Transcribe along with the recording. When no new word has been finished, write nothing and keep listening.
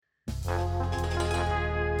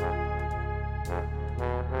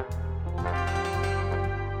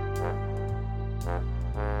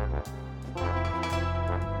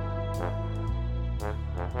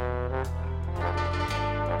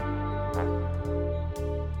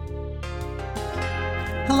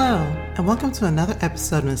Hello, and welcome to another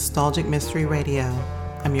episode of Nostalgic Mystery Radio.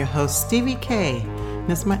 I'm your host, Stevie K, and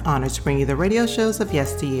it's my honor to bring you the radio shows of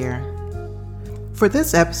yesteryear. For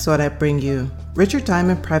this episode, I bring you Richard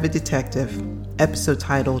Diamond, Private Detective, episode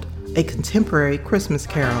titled A Contemporary Christmas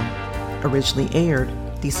Carol, originally aired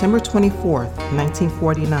December 24th,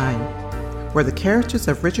 1949, where the characters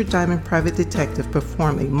of Richard Diamond, Private Detective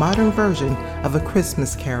perform a modern version of A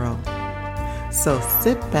Christmas Carol. So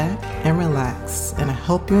sit back and relax, and I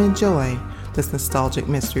hope you enjoy this Nostalgic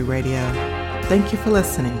Mystery Radio. Thank you for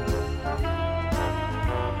listening.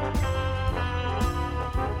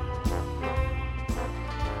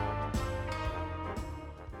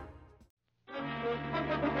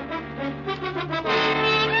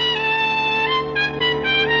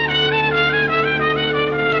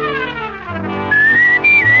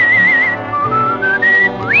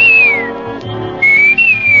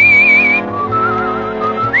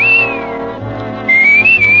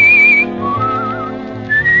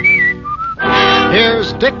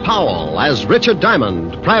 Dick Powell as Richard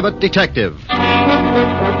Diamond, Private Detective.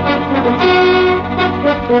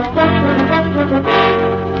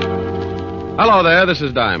 Hello there, this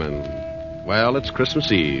is Diamond. Well, it's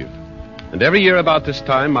Christmas Eve, and every year about this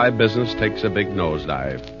time, my business takes a big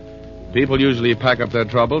nosedive. People usually pack up their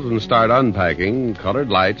troubles and start unpacking colored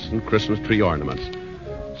lights and Christmas tree ornaments.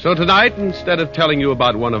 So tonight, instead of telling you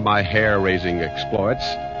about one of my hair-raising exploits,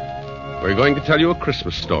 we're going to tell you a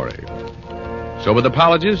Christmas story. So with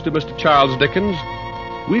apologies to Mr. Charles Dickens,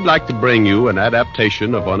 we'd like to bring you an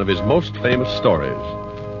adaptation of one of his most famous stories,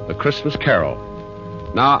 A Christmas Carol.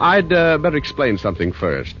 Now, I'd better explain something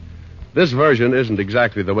first. This version isn't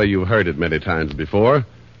exactly the way you've heard it many times before,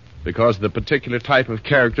 because the particular type of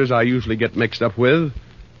characters I usually get mixed up with,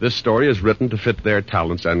 this story is written to fit their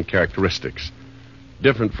talents and characteristics.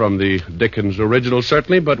 Different from the Dickens original,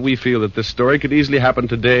 certainly, but we feel that this story could easily happen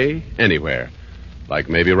today, anywhere. Like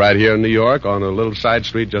maybe right here in New York on a little side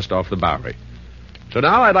street just off the Bowery. So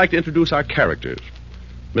now I'd like to introduce our characters.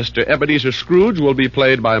 Mr. Ebenezer Scrooge will be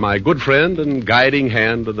played by my good friend and guiding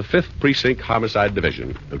hand of the 5th Precinct Homicide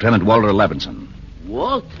Division, Lieutenant Walter Levinson.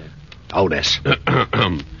 Walter? Otis.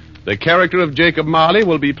 The character of Jacob Marley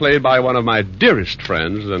will be played by one of my dearest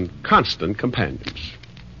friends and constant companions.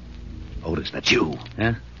 Otis, that's you.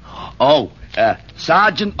 Huh? Oh,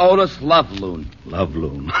 Sergeant Otis Loveloon.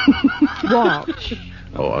 Loveloon. Walsh.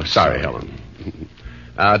 Oh, sorry, Helen.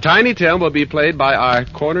 Tiny Tim will be played by our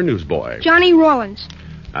corner newsboy. Johnny Rollins.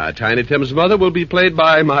 Tiny Tim's mother will be played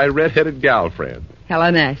by my red-headed gal friend.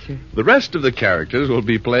 Helen Asher. The rest of the characters will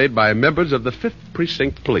be played by members of the 5th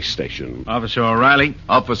Precinct Police Station. Officer O'Reilly.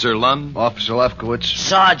 Officer Lund. Officer Lefkowitz.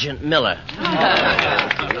 Sergeant Miller.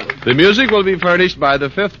 The music will be furnished by the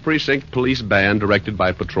 5th Precinct Police Band, directed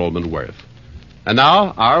by Patrolman Worth. And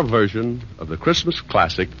now, our version of the Christmas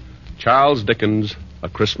classic, Charles Dickens' A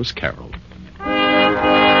Christmas Carol.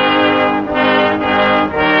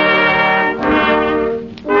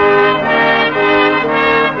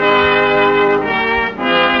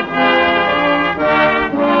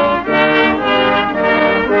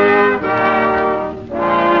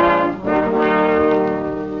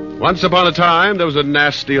 Once upon a time, there was a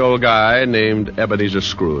nasty old guy named Ebenezer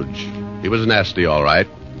Scrooge. He was nasty, all right.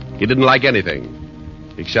 He didn't like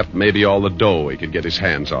anything, except maybe all the dough he could get his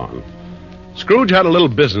hands on. Scrooge had a little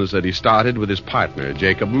business that he started with his partner,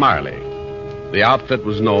 Jacob Marley. The outfit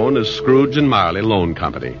was known as Scrooge and Marley Loan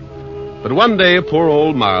Company. But one day, poor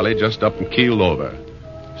old Marley just up and keeled over.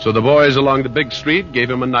 So the boys along the big street gave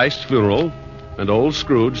him a nice funeral, and old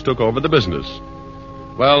Scrooge took over the business.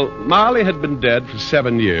 Well, Marley had been dead for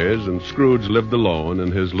 7 years, and Scrooge lived alone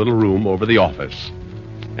in his little room over the office.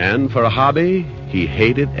 And for a hobby, he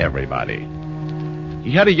hated everybody.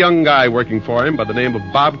 He had a young guy working for him by the name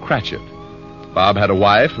of Bob Cratchit. Bob had a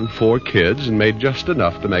wife and 4 kids and made just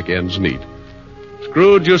enough to make ends meet.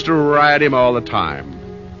 Scrooge used to ride him all the time.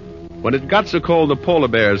 When it got so cold the polar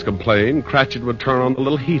bears complained, Cratchit would turn on the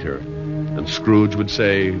little heater, and Scrooge would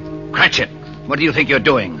say, Cratchit, what do you think you're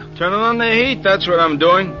doing? Turning on the heat, that's what I'm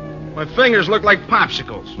doing. My fingers look like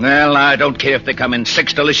popsicles. Well, I don't care if they come in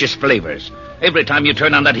 6 delicious flavors. Every time you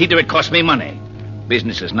turn on that heater, it costs me money.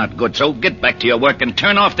 Business is not good, so get back to your work and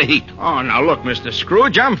turn off the heat. Oh, now look, Mr.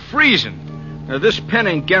 Scrooge, I'm freezing. Now, this pen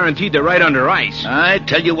ain't guaranteed to ride under ice. I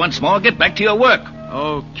tell you once more, get back to your work.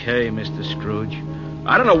 Okay, Mr. Scrooge.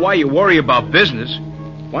 I don't know why you worry about business.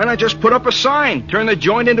 Why not just put up a sign, turn the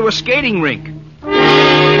joint into a skating rink?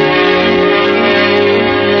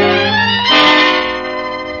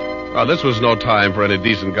 Well, this was no time for any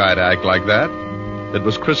decent guy to act like that. It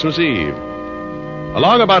was Christmas Eve.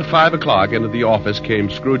 Along about 5 o'clock, into the office came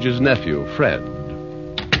Scrooge's nephew, Fred.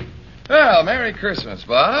 Well, Merry Christmas,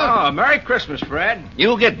 Bob. Oh, Merry Christmas, Fred.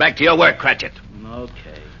 You get back to your work, Cratchit.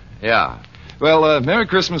 Okay. Yeah. Well, Merry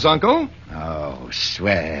Christmas, Uncle. Oh,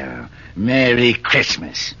 swell. Merry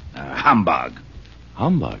Christmas. Humbug.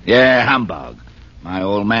 Humbug. Yeah, humbug. My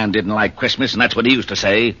old man didn't like Christmas, and that's what he used to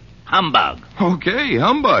say. Humbug. Okay,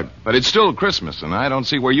 humbug. But it's still Christmas, and I don't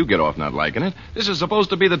see where you get off not liking it. This is supposed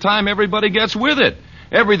to be the time everybody gets with it.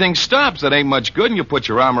 Everything stops that ain't much good, and you put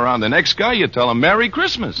your arm around the next guy, you tell him Merry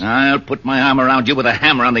Christmas. I'll put my arm around you with a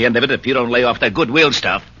hammer on the end of it if you don't lay off that goodwill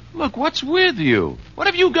stuff. Look, what's with you? What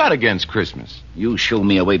have you got against Christmas? You show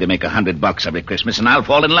me a way to make $100 every Christmas, and I'll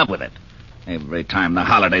fall in love with it. Every time the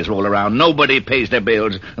holidays roll around, nobody pays their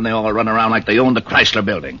bills, and they all run around like they own the Chrysler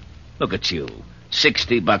building. Look at you.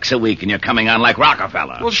 $60 a week, and you're coming on like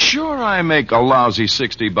Rockefeller. Well, sure, I make a lousy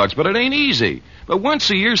 $60, but it ain't easy. But once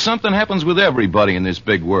a year, something happens with everybody in this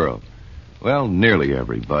big world. Well, nearly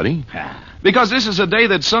everybody. Because this is a day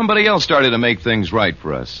that somebody else started to make things right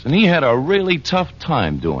for us, and he had a really tough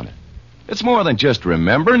time doing it. It's more than just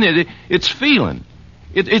remembering. It's feeling.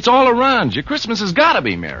 It's all around you. Christmas has got to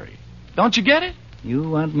be merry. Don't you get it? You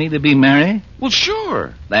want me to be merry? Well,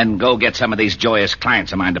 sure. Then go get some of these joyous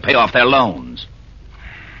clients of mine to pay off their loans.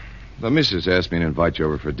 The missus asked me to invite you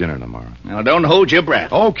over for dinner tomorrow. Now, don't hold your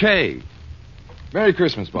breath. Okay. Merry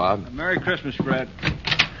Christmas, Bob. Merry Christmas, Fred.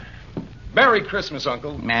 Merry Christmas,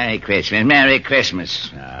 Uncle. Merry Christmas, Merry Christmas.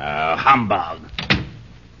 Humbug.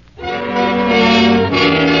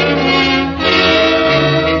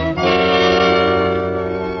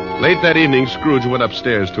 Late that evening, Scrooge went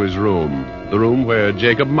upstairs to his room, the room where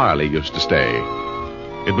Jacob Marley used to stay.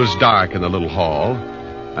 It was dark in the little hall,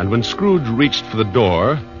 and when Scrooge reached for the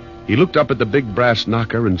door, he looked up at the big brass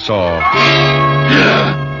knocker and saw...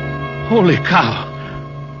 Holy cow.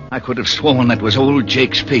 I could have sworn that was old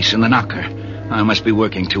Jake's face in the knocker. I must be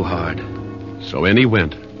working too hard. So in he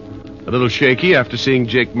went. A little shaky after seeing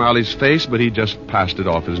Jake Marley's face, but he just passed it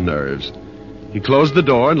off his nerves. He closed the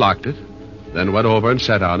door and locked it, then went over and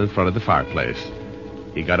sat down in front of the fireplace.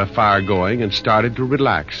 He got a fire going and started to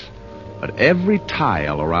relax. But every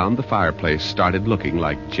tile around the fireplace started looking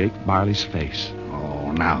like Jake Marley's face.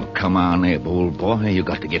 Oh, now, come on, Abe, old boy. You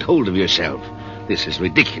got to get hold of yourself. This is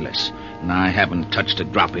ridiculous, and I haven't touched a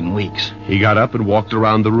drop in weeks. He got up and walked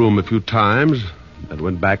around the room a few times, then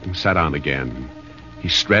went back and sat down again. He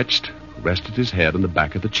stretched, rested his head on the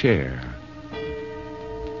back of the chair.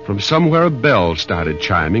 From somewhere a bell started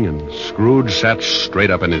chiming, and Scrooge sat straight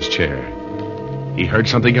up in his chair. He heard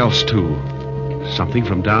something else, too. Something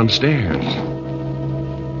from downstairs.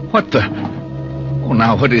 What the... Oh,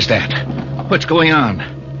 now, what is that? What's going on?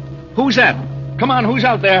 Who's that? Come on, who's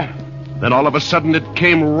out there? Then all of a sudden it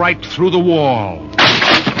came right through the wall.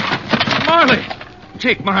 Marley!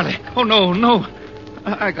 Jake Marley. Oh, no.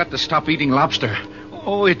 I got to stop eating lobster.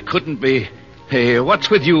 Oh, it couldn't be. Hey,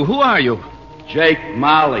 what's with you? Who are you? Jake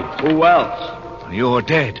Marley. Who else? You're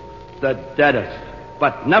dead. The deadest.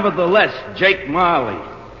 But nevertheless, Jake Marley.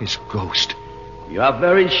 His ghost. You're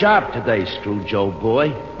very sharp today, Scrooge, old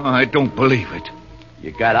boy. I don't believe it.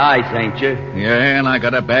 You got eyes, ain't you? Yeah, and I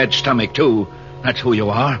got a bad stomach, too. That's who you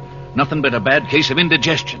are. Nothing but a bad case of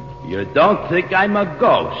indigestion. You don't think I'm a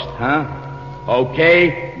ghost, huh?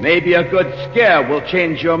 Okay, maybe a good scare will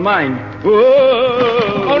change your mind.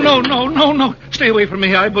 Whoa! Oh, no. Stay away from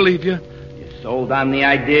me. I believe you. You sold on the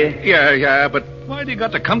idea? Yeah, but why do you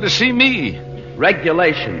got to come to see me?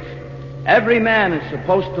 Regulations. Every man is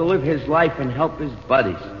supposed to live his life and help his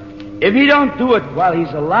buddies. If he don't do it while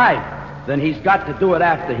he's alive, then he's got to do it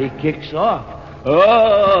after he kicks off.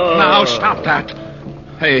 Oh! Now, stop that.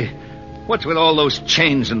 Hey, what's with all those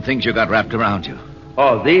chains and things you got wrapped around you?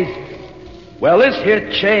 Oh, these? Well, this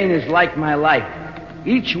here chain is like my life.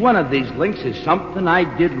 Each one of these links is something I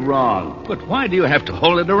did wrong. But why do you have to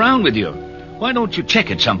hold it around with you? Why don't you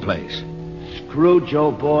check it someplace? Scrooge,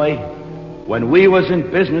 old boy, when we was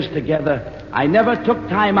in business together, I never took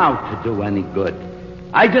time out to do any good.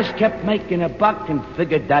 I just kept making a buck and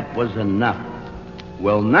figured that was enough.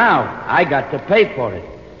 Well, now I got to pay for it.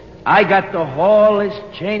 I got to haul this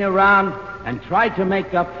chain around and try to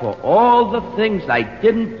make up for all the things I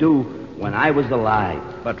didn't do when I was alive.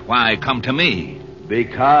 But why come to me?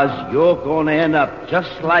 Because you're going to end up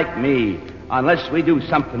just like me unless we do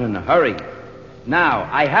something in a hurry. Now,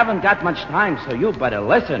 I haven't got much time, so you better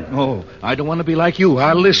listen. Oh, I don't want to be like you.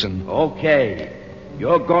 I'll listen. Okay.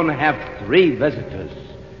 You're going to have 3 visitors.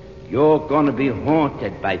 You're going to be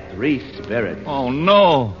haunted by 3 spirits. Oh,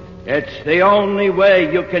 no. It's the only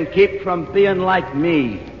way you can keep from being like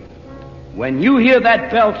me. When you hear that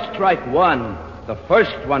bell strike 1, the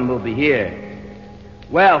first one will be here.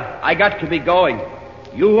 Well, I got to be going.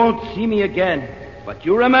 You won't see me again. But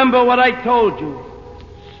you remember what I told you.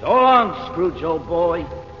 So long, Scrooge, old boy.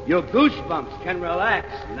 Your goosebumps can relax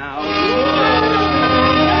now.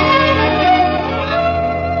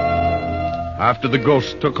 After the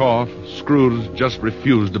ghost took off, Scrooge just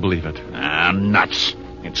refused to believe it. Nuts.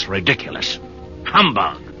 It's ridiculous.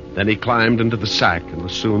 Humbug. Then he climbed into the sack and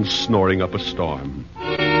was soon snoring up a storm.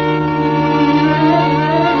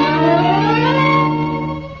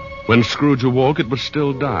 When Scrooge awoke, it was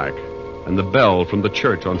still dark, and the bell from the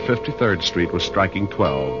church on 53rd Street was striking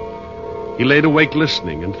 12. He laid awake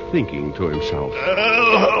listening and thinking to himself.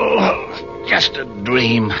 Oh, just a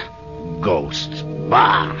dream. Ghosts.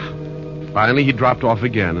 Bah! Finally, he dropped off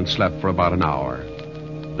again and slept for about an hour.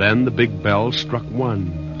 Then the big bell struck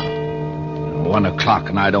 1. 1 o'clock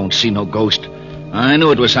and I don't see no ghost. I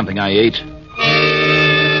knew it was something I ate.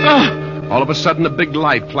 All of a sudden, a big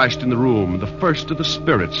light flashed in the room. The first of the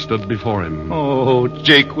spirits stood before him. Oh,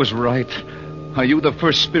 Jake was right. Are you the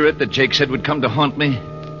first spirit that Jake said would come to haunt me?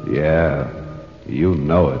 Yeah, you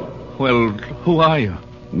know it. Well, who are you?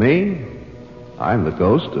 Me? I'm the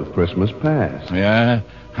ghost of Christmas past. Yeah?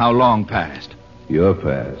 How long past? Your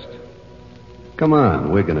past. Come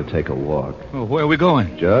on, we're going to take a walk. Oh, where are we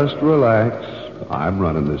going? Just relax. I'm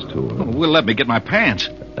running this tour. Oh, well, let me get my pants.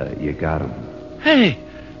 You got them. Hey,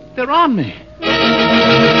 they're on me.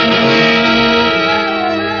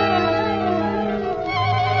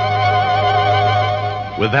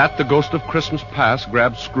 With that, the ghost of Christmas past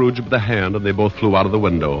grabbed Scrooge by the hand, and they both flew out of the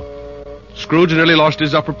window. Scrooge nearly lost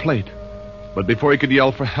his upper plate. But before he could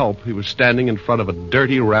yell for help, he was standing in front of a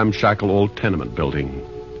dirty, ramshackle old tenement building.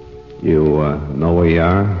 You know where you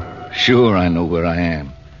are? Sure, I know where I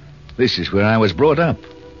am. This is where I was brought up.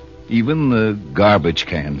 Even the garbage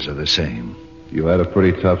cans are the same. You had a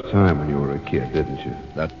pretty tough time when you were a kid, didn't you?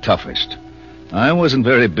 The toughest. I wasn't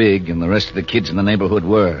very big, and the rest of the kids in the neighborhood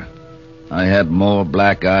were. I had more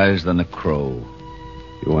black eyes than a crow.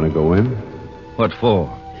 You want to go in? What for?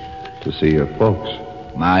 To see your folks.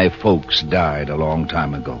 My folks died a long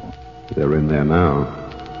time ago. They're in there now.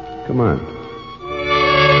 Come on.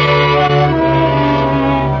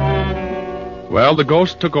 Well, the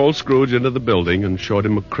ghost took old Scrooge into the building and showed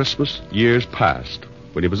him a Christmas years past,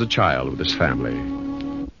 when he was a child with his family.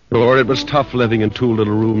 Lord, it was tough living in 2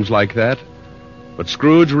 little rooms like that. But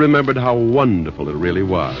Scrooge remembered how wonderful it really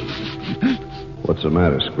was. What's the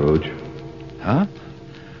matter, Scrooge? Huh?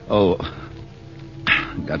 Oh,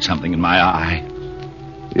 got something in my eye.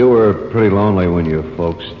 You were pretty lonely when your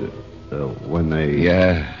folks, when they...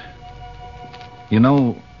 Yeah. You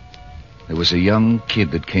know, there was a young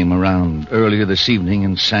kid that came around earlier this evening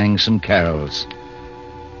and sang some carols.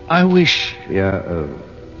 I wish... Yeah,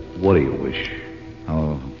 what do you wish?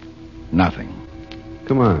 Oh, nothing.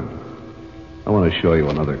 Come on. I want to show you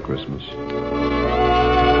another Christmas.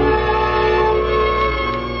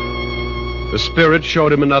 The spirit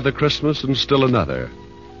showed him another Christmas and still another.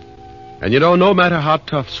 And you know, no matter how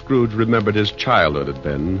tough Scrooge remembered his childhood had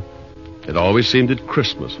been, it always seemed that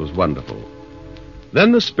Christmas was wonderful.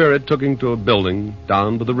 Then the spirit took him to a building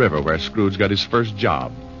down by the river where Scrooge got his first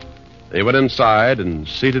job. They went inside, and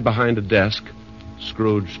seated behind a desk,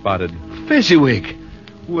 Scrooge spotted... Fezziwig!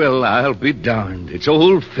 Well, I'll be darned. It's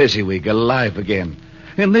old Fezziwig alive again.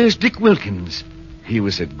 And there's Dick Wilkins. He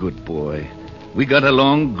was a good boy. We got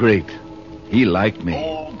along great. He liked me.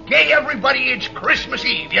 Okay, everybody, it's Christmas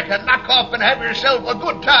Eve. You can knock off and have yourself a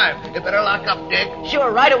good time. You better lock up, Dick.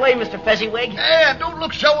 Sure, right away, Mr. Fezziwig. Yeah, don't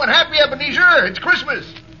look so unhappy, Ebenezer. It's Christmas.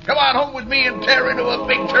 Come on home with me and tear into a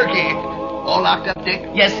big turkey. All locked up, Dick?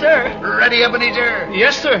 Yes, sir. Ready, Ebenezer?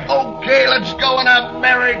 Yes, sir. Okay, let's go and have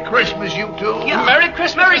Merry Christmas, you two. Yeah. Merry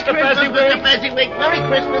Christmas, Mr. Fezziwig. Mr. Fezziwig. Merry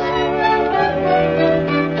Christmas.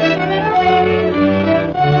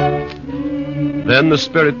 Then the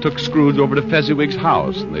spirit took Scrooge over to Fezziwig's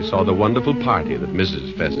house, and they saw the wonderful party that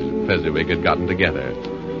Mrs. Fezziwig had gotten together.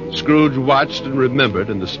 Scrooge watched and remembered,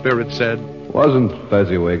 and the spirit said... Wasn't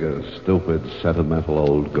Fezziwig a stupid, sentimental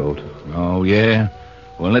old goat? Oh, yeah?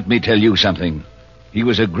 Well, let me tell you something. He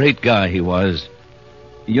was a great guy, he was.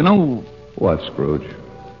 You know... What, Scrooge?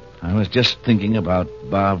 I was just thinking about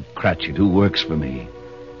Bob Cratchit, who works for me.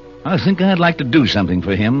 I think I'd like to do something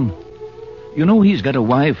for him. You know he's got a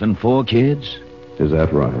wife and 4 kids? Is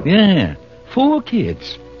that right? Yeah, 4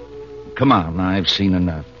 kids. Come on, I've seen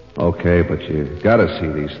enough. Okay, but you gotta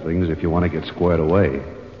see these things if you want to get squared away.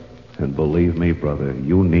 And believe me, brother,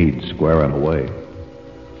 you need squaring away.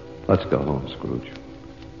 Let's go home, Scrooge.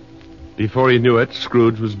 Before he knew it,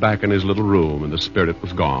 Scrooge was back in his little room, and the spirit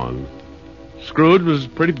was gone. Scrooge was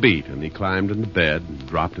pretty beat, and he climbed into bed and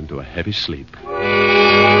dropped into a heavy sleep.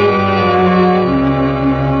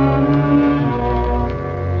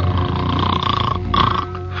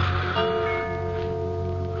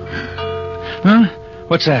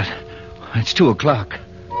 What's that? It's 2:00.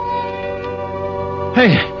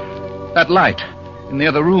 Hey, that light. In the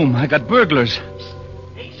other room, I got burglars.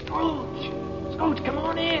 Hey, Scrooge. Scrooge, come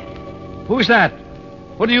on in. Who's that?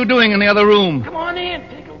 What are you doing in the other room? Come on in.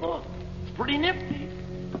 Take a look. It's pretty nifty.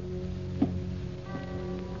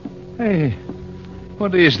 Hey,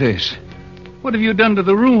 what is this? What have you done to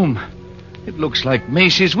the room? It looks like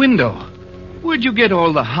Macy's window. Where'd you get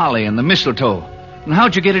all the holly and the mistletoe? And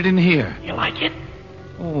how'd you get it in here? You like it?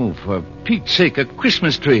 Oh, for Pete's sake, a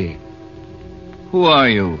Christmas tree. Who are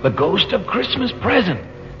you? The ghost of Christmas present.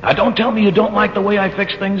 Now, don't tell me you don't like the way I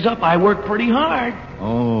fix things up. I work pretty hard.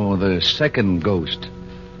 Oh, the second ghost.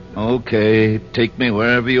 Okay, take me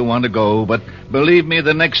wherever you want to go, but believe me,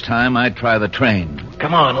 the next time I try the train.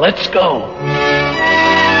 Come on, let's go.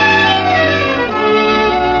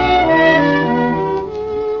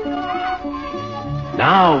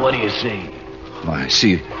 Now, what do you see? Oh, I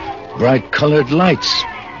see bright colored lights.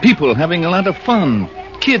 People having a lot of fun.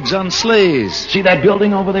 Kids on sleighs. See that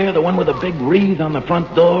building over there? The one with a big wreath on the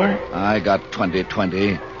front door? I got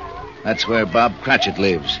 2020. That's where Bob Cratchit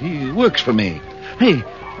lives. He works for me. Hey,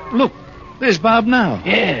 look, there's Bob now.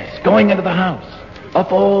 Yes, going into the house.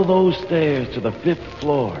 Up all those stairs to the 5th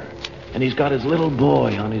floor. And he's got his little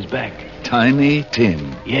boy on his back. Tiny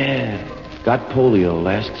Tim. Yeah, got polio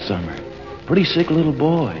last summer. Pretty sick little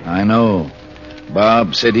boy. I know.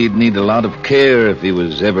 Bob said he'd need a lot of care if he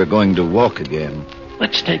was ever going to walk again.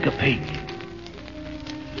 Let's take a peek.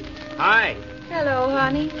 Hi. Hello,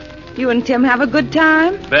 honey. You and Tim have a good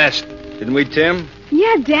time? Best. Didn't we, Tim?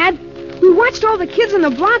 Yeah, Dad. We watched all the kids on the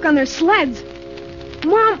block on their sleds.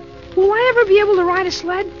 Mom, will I ever be able to ride a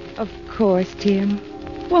sled? Of course, Tim.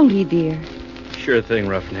 Won't he, dear? Sure thing,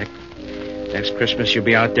 Roughneck. Next Christmas, you'll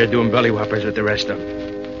be out there doing belly whoppers with the rest of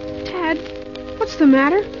them. Dad, what's the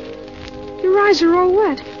matter? Your eyes are all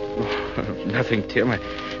wet. Nothing, Tim. I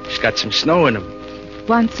just got some snow in them.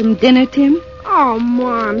 Want some dinner, Tim? Oh,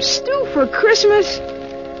 Mom, stew for Christmas?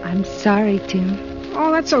 I'm sorry, Tim.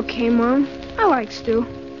 Oh, that's okay, Mom. I like stew.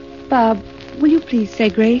 Bob, will you please say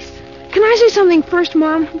grace? Can I say something first,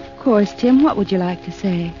 Mom? Of course, Tim. What would you like to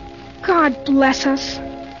say? God bless us.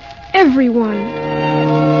 Everyone.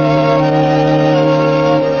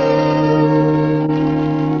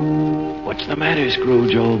 What's the matter,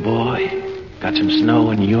 Scrooge, old boy? Got some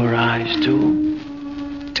snow in your eyes, too?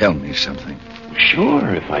 Tell me something.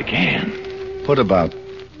 Sure, if I can. What about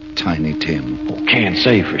Tiny Tim? Oh, can't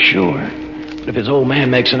say for sure. But if his old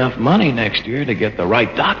man makes enough money next year to get the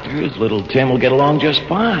right doctors, little Tim will get along just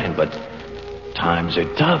fine. But times are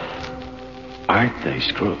tough, aren't they,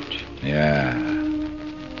 Scrooge? Yeah.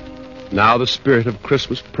 Now the spirit of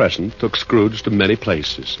Christmas present took Scrooge to many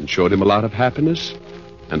places and showed him a lot of happiness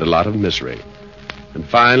and a lot of misery. And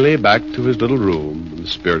finally, back to his little room, and the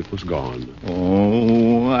spirit was gone.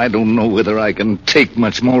 Oh, I don't know whether I can take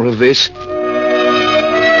much more of this.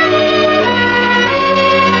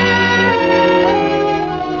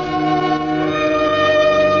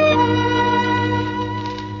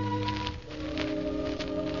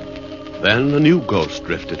 Then a new ghost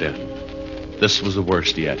drifted in. This was the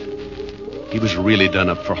worst yet. He was really done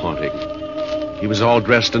up for haunting. He was all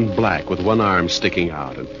dressed in black with one arm sticking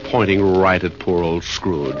out and pointing right at poor old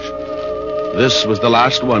Scrooge. This was the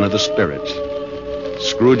last one of the spirits.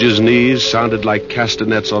 Scrooge's knees sounded like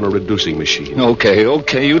castanets on a reducing machine. Okay,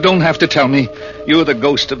 you don't have to tell me. You're the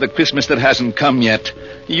ghost of the Christmas that hasn't come yet.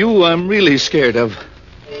 You I'm really scared of.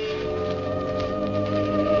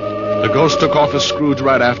 The ghost took off with Scrooge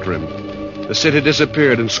right after him. The city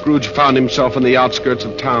disappeared, and Scrooge found himself in the outskirts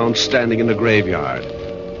of town, standing in the graveyard.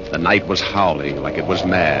 The night was howling like it was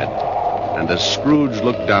mad. And as Scrooge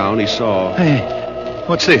looked down, he saw... Hey,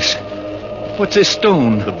 what's this? What's this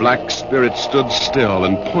stone? The black spirit stood still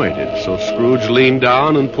and pointed, so Scrooge leaned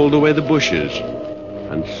down and pulled away the bushes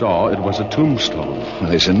and saw it was a tombstone. Well,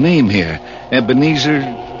 there's a name here. Ebenezer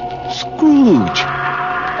Scrooge.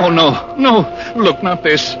 Oh, no. Look, not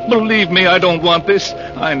this. Believe me, I don't want this.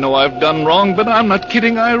 I know I've done wrong, but I'm not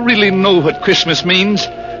kidding. I really know what Christmas means.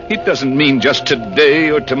 It doesn't mean just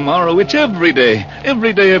today or tomorrow. It's every day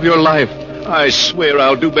of your life. I swear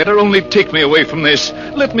I'll do better. Only take me away from this.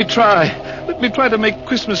 Let me try. Let me try to make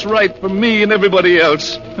Christmas right for me and everybody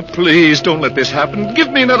else. Please don't let this happen.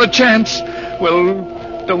 Give me another chance.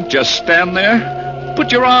 Well, don't just stand there.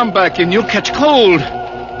 Put your arm back in. You'll catch cold.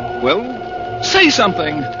 Well, say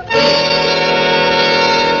something.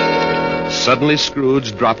 Suddenly,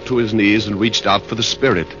 Scrooge dropped to his knees and reached out for the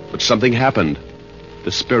spirit. But something happened.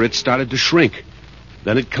 The spirit started to shrink.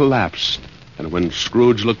 Then it collapsed. And when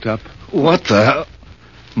Scrooge looked up... What the...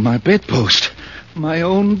 My bedpost. My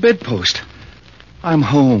own bedpost. I'm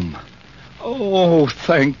home. Oh,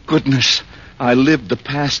 thank goodness. I lived the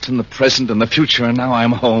past and the present and the future, and now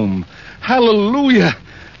I'm home. Hallelujah.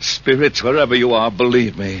 Spirits, wherever you are,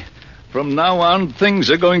 believe me. From now on, things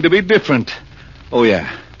are going to be different. Oh,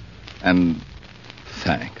 yeah. And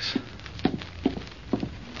thanks.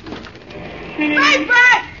 Paper!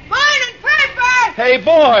 Morning, paper! Hey,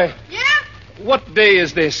 boy. Yeah? What day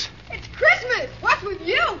is this? It's Christmas. What's with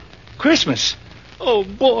you? Christmas. Oh,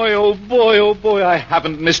 boy, oh, boy, oh, boy. I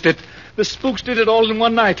haven't missed it. The spooks did it all in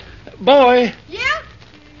one night. Boy. Yeah?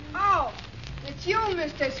 Oh, it's you,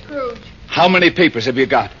 Mr. Scrooge. How many papers have you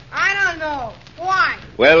got? I don't know. Why?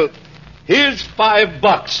 Well, here's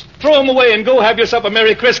 $5. Throw them away and go have yourself a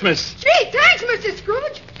Merry Christmas. Gee, thanks, Mr.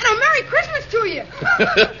 Scrooge. And a Merry Christmas to you.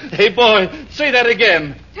 Hey, boy, say that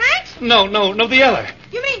again. Thanks? No, the other.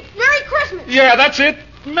 You mean Merry Christmas? Yeah, that's it.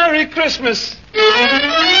 Merry Christmas.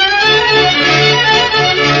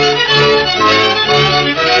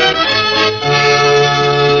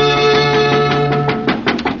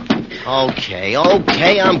 Okay,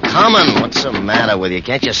 I'm coming. What's the matter with you?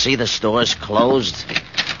 Can't you see the store's closed?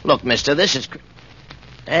 Look, mister, this is...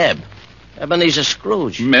 Ebenezer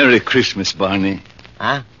Scrooge. Merry Christmas, Barney.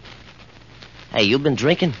 Huh? Hey, you been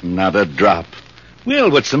drinking? Not a drop.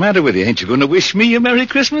 Well, what's the matter with you? Ain't you going to wish me a Merry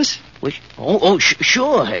Christmas? Wish?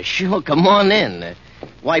 Sure. Come on in.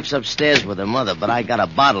 Wife's upstairs with her mother, but I got a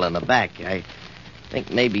bottle in the back. I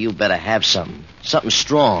think maybe you better have something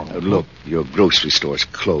strong. Look, your grocery store's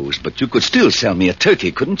closed, but you could still sell me a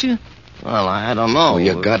turkey, couldn't you? Well, I don't know. Oh,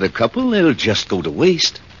 you got a couple? They'll just go to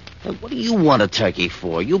waste. What do you want a turkey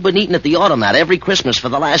for? You've been eating at the automat every Christmas for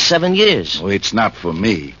the last 7 years. Oh, it's not for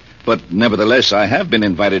me. But nevertheless, I have been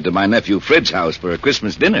invited to my nephew Fred's house for a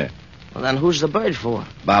Christmas dinner. Well, then who's the bird for?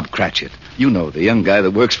 Bob Cratchit. You know, the young guy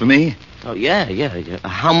that works for me. Oh, yeah.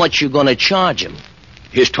 How much you gonna charge him?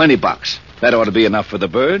 Here's $20. That ought to be enough for the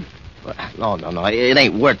bird. No. It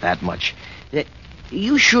ain't worth that much.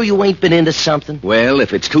 You sure you ain't been into something? Well,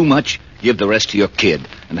 if it's too much, give the rest to your kid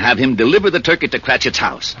and have him deliver the turkey to Cratchit's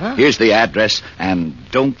house. Huh? Here's the address, and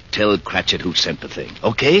don't tell Cratchit who sent the thing,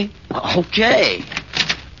 okay? Okay.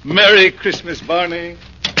 Merry Christmas, Barney.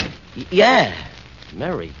 Yeah.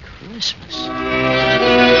 Merry Christmas.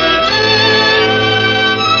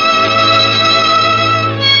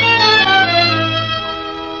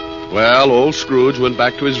 Well, old Scrooge went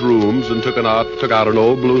back to his rooms and took out an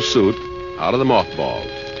old blue suit out of the mothballs.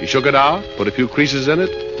 He shook it out, put a few creases in it,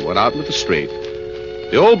 and went out into the street.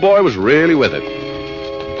 The old boy was really with it.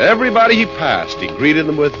 Everybody he passed, he greeted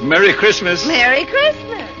them with Merry Christmas. Merry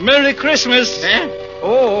Christmas. Merry Christmas.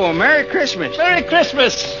 Oh, Merry Christmas. Merry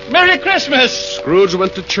Christmas. Merry Christmas. Scrooge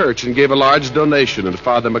went to church and gave a large donation, and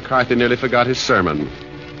Father McCarthy nearly forgot his sermon.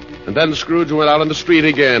 And then Scrooge went out on the street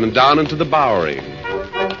again and down into the Bowery.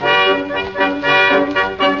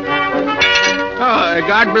 Oh,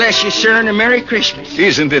 God bless you, sir, and a Merry Christmas.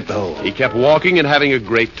 Isn't it, though? He kept walking and having a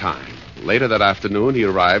great time. Later that afternoon, he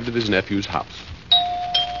arrived at his nephew's house.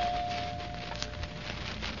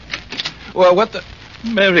 Well, what the...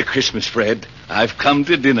 Merry Christmas, Fred. I've come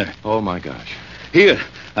to dinner. Oh, my gosh. Here,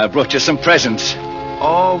 I brought you some presents.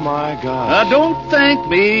 Oh, my gosh. Now, don't thank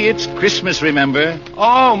me. It's Christmas, remember?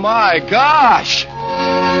 Oh, my gosh.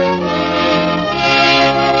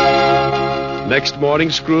 Next morning,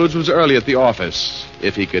 Scrooge was early at the office.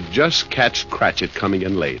 If he could just catch Cratchit coming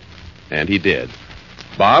in late. And he did.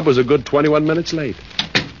 Bob was a good 21 minutes late.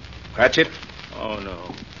 Cratchit? Oh,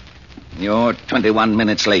 no. You're 21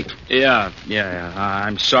 minutes late. Yeah.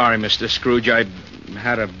 I'm sorry, Mr. Scrooge. I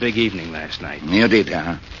had a big evening last night. You did,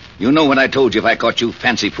 huh? You know what I told you if I caught you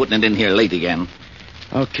fancy putting it in here late again.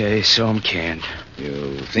 Okay, so I'm canned.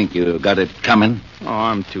 You think you got it coming? Oh,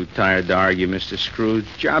 I'm too tired to argue, Mr. Scrooge.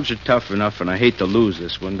 Jobs are tough enough, and I hate to lose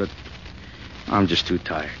this one, but I'm just too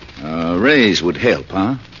tired. A raise would help,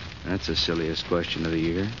 huh? That's the silliest question of the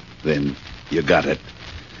year. Then you got it.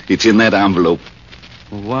 It's in that envelope.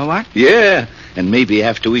 Well, what? Yeah, and maybe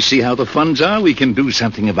after we see how the funds are, we can do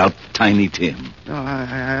something about Tiny Tim. No,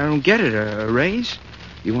 I don't get it. A raise?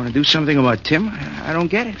 You want to do something about Tim? I don't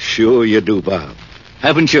get it. Sure you do, Bob.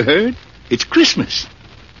 Haven't you heard? It's Christmas.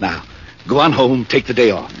 Now, go on home, take the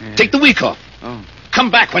day off. Yeah. Take the week off. Oh.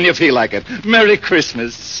 Come back when you feel like it. Merry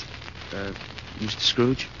Christmas. Mr.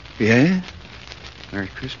 Scrooge? Yeah? Merry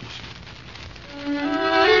Christmas.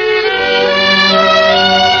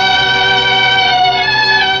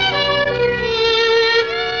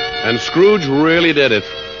 And Scrooge really did it.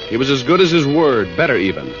 He was as good as his word, better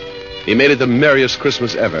even. He made it the merriest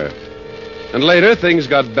Christmas ever. And later, things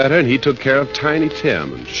got better, and he took care of Tiny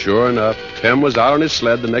Tim. And sure enough, Tim was out on his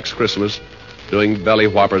sled the next Christmas doing belly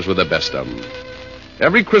whoppers with the best of them.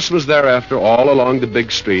 Every Christmas thereafter, all along the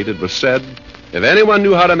big street, it was said, if anyone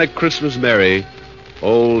knew how to make Christmas merry,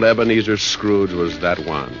 old Ebenezer Scrooge was that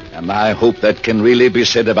one. And I hope that can really be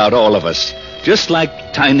said about all of us, just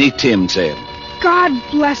like Tiny Tim said. God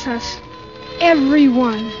bless us.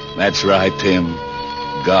 Everyone. That's right, Tim.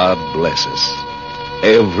 God bless us.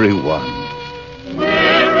 Everyone.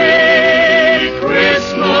 Merry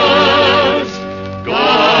Christmas.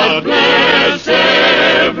 God bless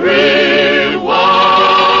everyone.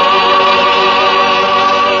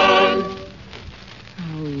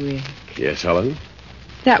 Oh, Rick. Yes, Helen?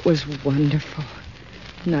 That was wonderful.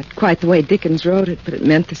 Not quite the way Dickens wrote it, but it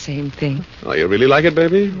meant the same thing. Oh, you really like it,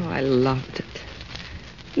 baby? Oh, I loved it.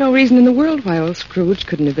 No reason in the world why old Scrooge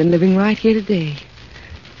couldn't have been living right here today.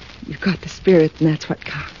 You've got the spirit, and that's what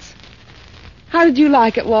counts. How did you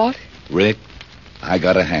like it, Walt? Rick, I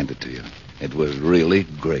gotta hand it to you. It was really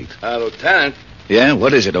great. Lieutenant. Yeah,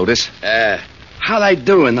 what is it, Otis? How'd I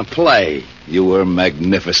do in the play? You were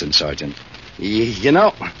magnificent, Sergeant. You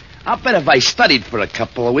know, I'll bet if I studied for a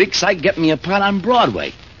couple of weeks, I'd get me a part on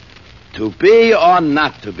Broadway. To be or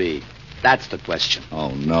not to be? That's the question.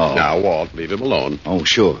 Oh, no. Now, Walt, leave him alone. Oh,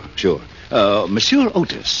 sure. Monsieur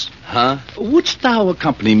Otis. Huh? Wouldst thou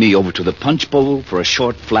accompany me over to the punch bowl for a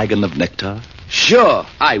short flagon of nectar? Sure,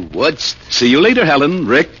 I would. See you later, Helen.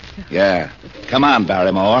 Rick. Yeah. Come on,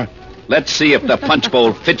 Barrymore. Let's see if the punch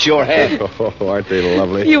bowl fits your head. Oh, aren't they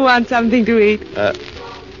lovely? You want something to eat?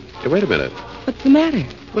 Hey, wait a minute. What's the matter?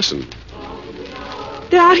 Listen.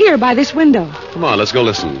 They're out here by this window. Come on, let's go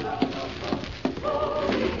listen.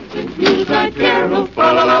 Yuletide carol,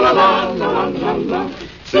 fa la la la la la la la.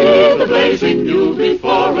 See the blazing Yule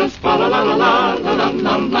before us, fa la la la la la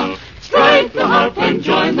la la. Strike the harp and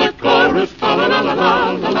join the chorus, fa la la la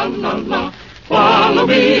la la la la. Follow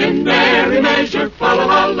me in merry measure, fa la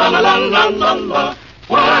la la la la la la.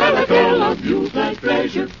 While I tell of Yuletide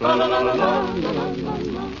treasure, fa la la la la la la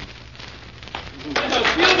la.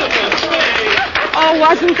 Oh,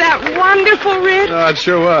 wasn't that wonderful, Rick? Oh, it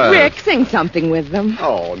sure was. Rick, sing something with them.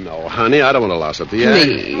 Oh, no, honey, I don't want to louse up the act.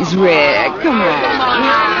 Please, Rick, come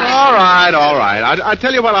on. All right. I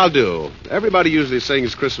tell you what I'll do. Everybody usually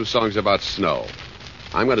sings Christmas songs about snow.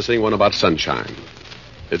 I'm going to sing one about sunshine.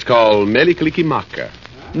 It's called Melikalikimaka.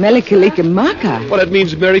 Melikalikimaka? Well, it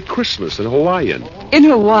means Merry Christmas in Hawaiian. In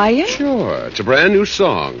Hawaiian? Sure. It's a brand new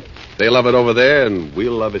song. They love it over there, and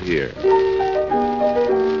we'll love it here.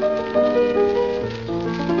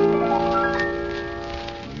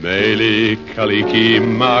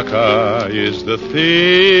 Melikalikimaka is the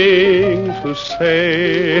thing to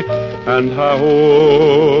say, and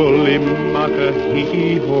haole maka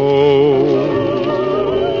hiki-ho.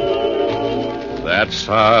 That's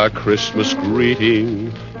our Christmas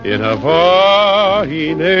greeting in Hawaii,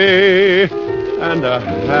 and a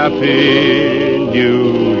happy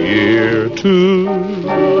new year, too.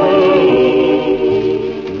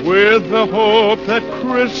 With the hope that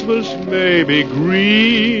Christmas may be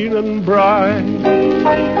green and bright,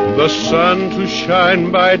 the sun to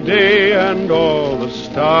shine by day and all the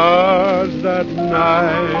stars at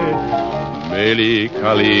night.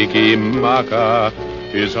 Melikalikimaka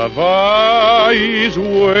is Hawaii's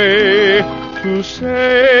way to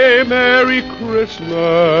say Merry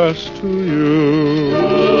Christmas to you.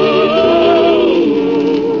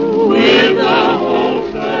 With the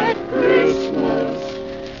hope that Christmas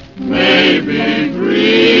may be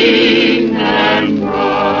green and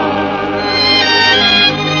bright,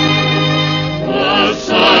 the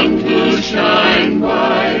sun to shine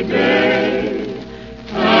by day,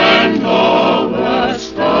 and all the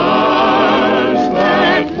stars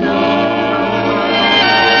that night.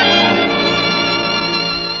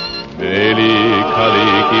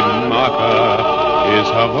 Melikalikimaka is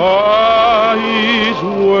Hawaii's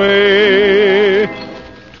way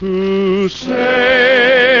to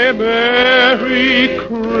say Merry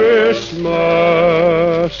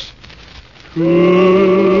Christmas to you.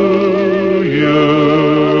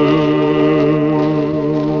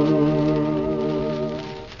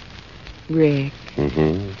 Rick.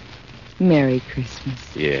 Mm-hmm. Merry Christmas.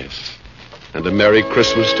 Yes. And a Merry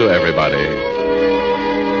Christmas to everybody.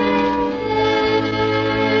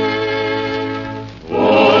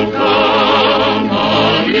 Oh, come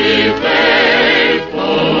on, ye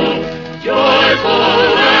faithful, joyful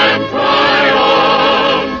and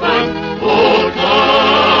triumphant. Oh,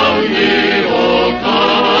 come ye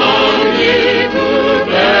to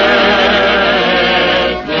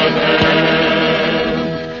Bethlehem.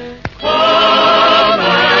 Come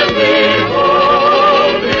and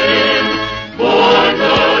behold him, born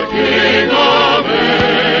the King of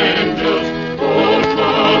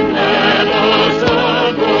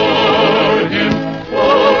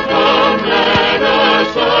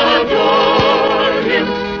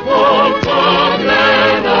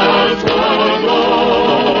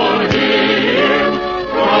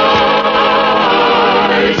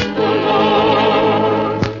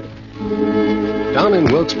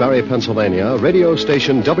in Wilkes-Barre, Pennsylvania, radio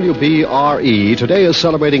station WBRE today is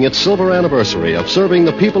celebrating its silver anniversary of serving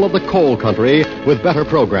the people of the coal country with better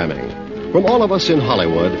programming. From all of us in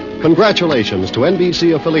Hollywood, congratulations to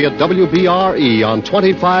NBC affiliate WBRE on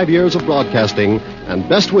 25 years of broadcasting and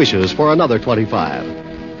best wishes for another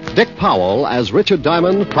 25. Dick Powell as Richard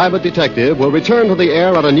Diamond, private detective, will return to the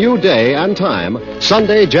air at a new day and time,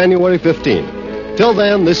 Sunday, January 15th. Till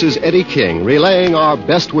then, this is Eddie King relaying our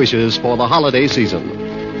best wishes for the holiday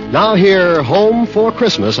season. Now hear Home for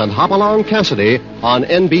Christmas and Hopalong Cassidy on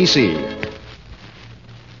NBC.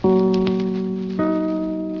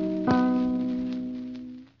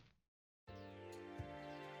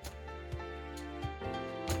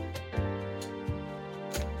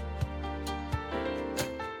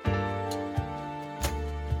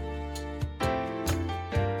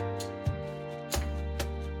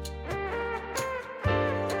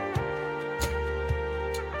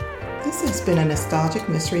 This has been a Nostalgic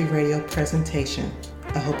Mystery Radio presentation.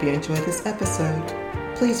 I hope you enjoyed this episode.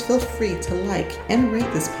 Please feel free to like and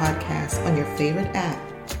rate this podcast on your favorite app.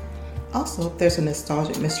 Also, there's a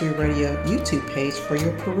Nostalgic Mystery Radio YouTube page for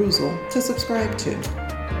your perusal to subscribe to.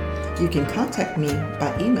 You can contact me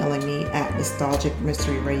by emailing me at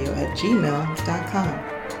nostalgicmysteryradio@gmail.com.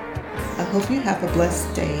 I hope you have a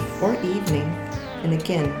blessed day or evening. And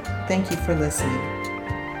again, thank you for listening.